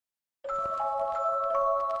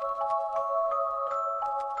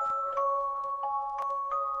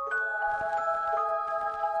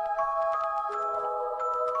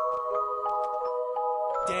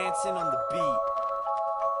Dansonn on the beat.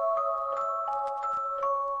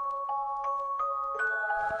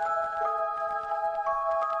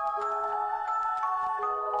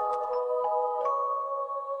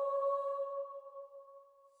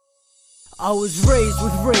 I was raised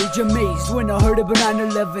with rage, amazed when I heard about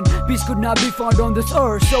 9/11. Peace could not be found on this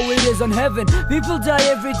earth, so it is on heaven. People die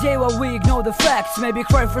every day while we ignore the facts. Maybe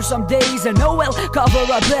cry for some days and oh well, cover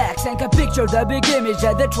our backs and can picture the big image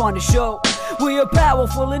that they're trying to show. We are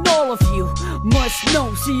powerful and all of you must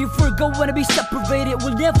know. See, if we're going to be separated,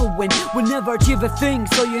 we'll never win. We'll never achieve a thing,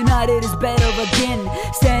 so united is better again.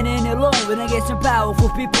 Standing alone against some powerful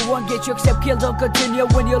people won't get you except killed. Don't continue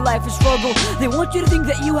when your life is struggle. They want you to think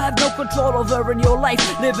that you have no control over in your life.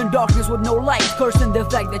 Live in darkness with no light, cursing the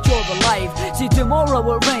fact that you're alive. See, tomorrow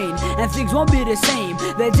will rain and things won't be the same.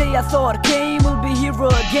 The day I thought came will be here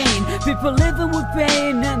again. People living with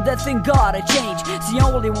pain and that thing gotta change. See, I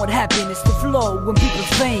only want happiness to flow when people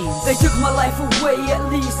faint. They took my life away, at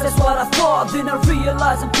least that's what I thought. Then I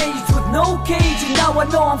realized I'm caged with no cage, and now I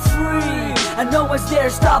know I'm free. And no one's there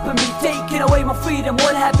stopping me, taking away my freedom.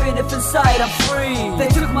 What happened if inside I'm free? They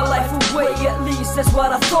took my life away, at least that's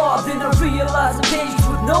what I thought. Then I realized I'm caged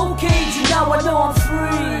with no cage, and now I know I'm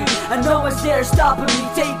free. And no one's there stopping me,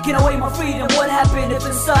 taking away my freedom. What happened if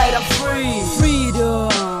inside I'm free? Freedom,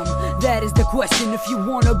 that is the question. If you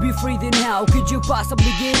wanna be free, then how could you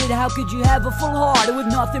possibly get it? How could you have a full heart with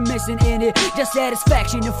nothing missing in it? Just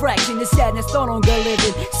satisfaction, a fraction of sadness, no longer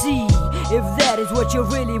living. See, if that is what you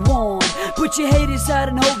really want, put your hate aside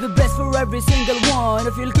and hope the best for every single one.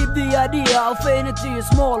 If you'll keep the idea of fate into your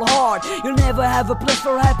small heart, you'll never have a place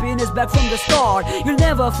for happiness back from the start. You'll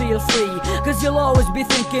never feel free, cause you'll always be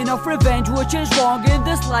thinking of revenge, which is wrong in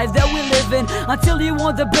this life that we live in. Until you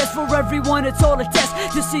want the best for everyone, it's all a test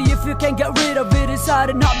to see if you can get rid of it inside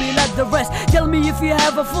and not be like the rest. Tell me if you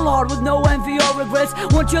have a full heart with no envy or regrets.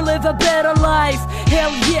 Want you live a better life?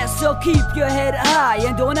 Hell yes, so keep your head high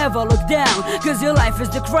and don't ever look down, cause your life is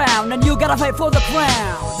the crown and you gotta fight for the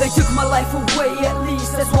crown. They took my life away, at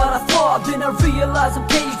least that's what I thought. Then I realized I'm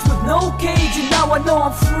caged with no cage, and now I know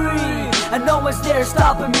I'm free. And no one's there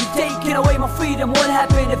stopping me, taking away my freedom. What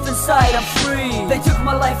happened if inside I'm free? They took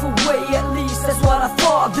my life away, at least that's what I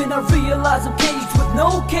thought. Then I realized I'm caged with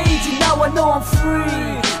no cage, and now I know I'm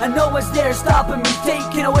free. And no one's there stopping me,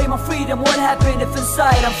 taking away my freedom. What happened if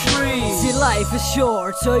inside I'm free? See, life is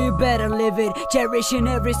short, so you better live it, cherishing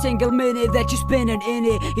every single minute that you're spending in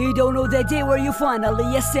it. You don't know that day where you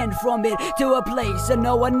finally ascend from it to a place that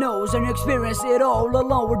no one knows, and you experience it all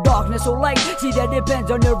alone with darkness or light. See, that depends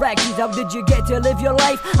on your actions. How did you get to live your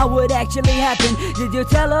life? How would actually happen? Did you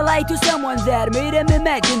tell a lie to someone that made them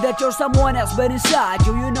imagine that you're someone else, but inside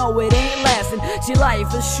you, you know it ain't lasting? See,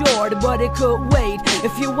 life is short, but it could wait.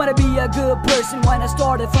 If you wanna be a good person, why not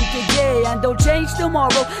start it from today? And don't change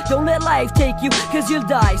tomorrow, don't let life take you, cause you'll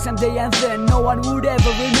die someday and then no one would ever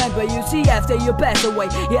remember you. See, after you pass away,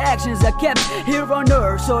 your actions are kept here on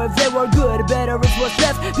earth, so if they were good, better is what's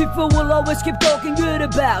left. People will always keep talking good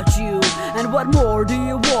about you, and what more do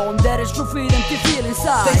you want? That is true freedom to feel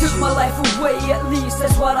inside. They took my life away, at least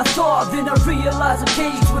that's what I thought. Then I realized I'm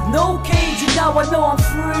caged with no cage, and now I know I'm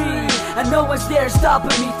free. And no one's there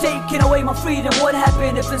stopping me, taking away my freedom. What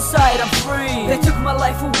happened if inside I'm free? They took my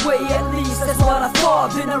life away, at least that's what I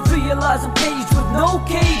thought. Then I realized I'm caged with no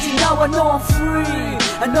cage, and now I know I'm free.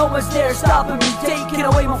 And no one's there stopping me, taking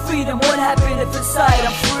away my freedom. What happened if inside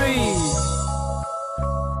I'm free?